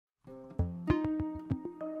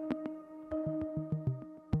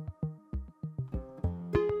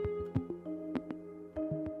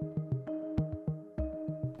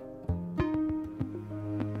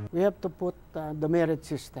we have to put the merit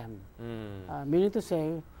system. Meaning to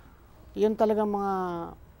say, yun talagang mga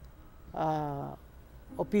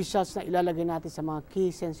officials na ilalagay natin sa mga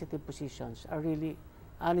key sensitive positions are really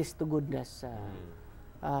honest to goodness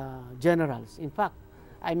generals. In fact,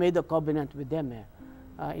 I made a covenant with them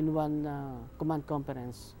in one command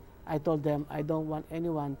conference. I told them I don't want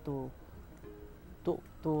anyone to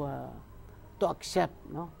accept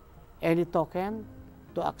any token,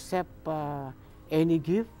 to accept any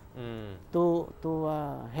gift, to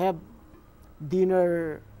have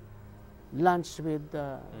dinner, lunch with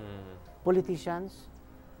politicians,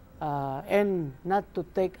 and not to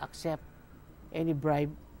accept any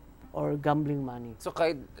bribe or gambling money. So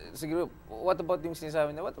kahit, siguro, what about yung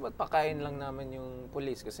sinasabi na, what about pakain lang namin yung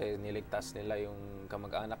police kasi niligtas nila yung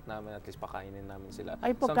kamag-anak namin, at least pakainin namin sila.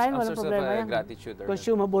 Ay, pagkain, walang problema yan. Gratitude or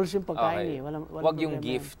consumables yung pagkain. Okay. Wag yung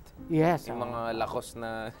gift. Yes. Yung mga lakos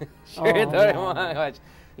na shirt or yung mga watch.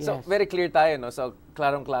 So, very clear tayo, no? So,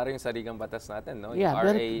 klarong-klaro yung sarigang batas natin, no? Yung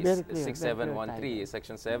RA 6713,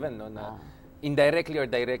 Section 7, no? Na indirectly or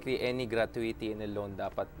directly, any gratuity in a loan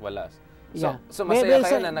dapat wala. So masaya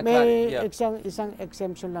kayo na may isang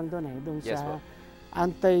exemption lang doon doon sa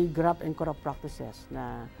anti-graft and corrupt practices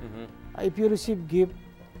na if you receive gift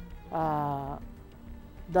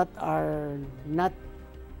that are not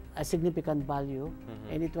a significant value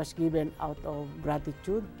and it was given out of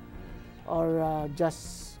gratitude or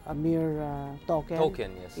just a mere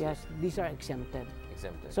token, yes, these are exempted.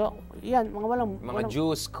 So, yan, mga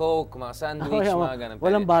juice, coke, mga sandwich, mga ganun.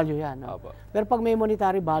 Walang value yan. No? Pero pag may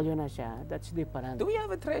monetary value na siya, that's different. Do we have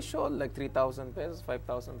a threshold? Like 3,000 pesos,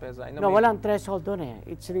 5,000 pesos? No, walang threshold doon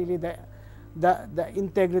It's really the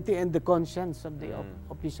integrity and the conscience of the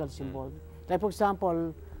officials involved. Like for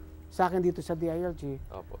example, sa akin dito sa DILG,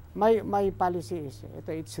 my policy is,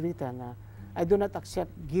 it's written, I do not accept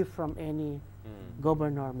gift from any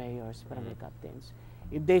governor, mayors, barangay captains.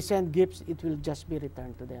 If they send gifts, it will just be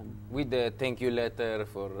returned to them. With the thank you letter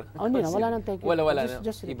for... wala nang thank you. Wala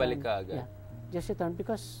just ibalik ka agad. Yeah, just return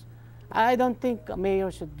because I don't think a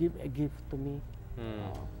mayor should give a gift to me.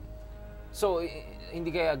 So,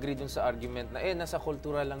 hindi kayo agree dun sa argument na, nasa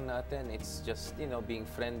kultura lang natin. It's just, being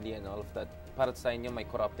friendly and all of that. Para sa inyo, may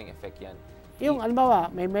corrupting effect yan. Yung,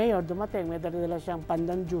 alimbawa, may mayor dumating, may dala siyang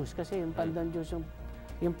pandan juice. Kasi yung pandan juice,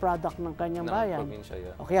 yung product ng kanyang bayan.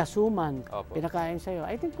 O kaya suman, pinakain sa'yo.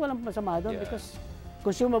 I think walang masama doon because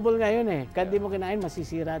consumable ngayon Kahit di mo kinain,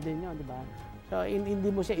 masisira din yun, di ba? So,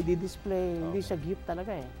 hindi mo siya i-display, hindi siya gift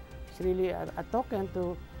talaga It's really a token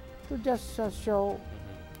to just show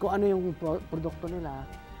kung ano yung produkto nila.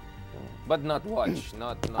 So, but not watch,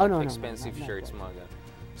 not expensive shirts, mga.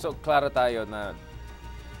 So, klaro tayo na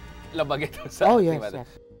labag ito sa yes.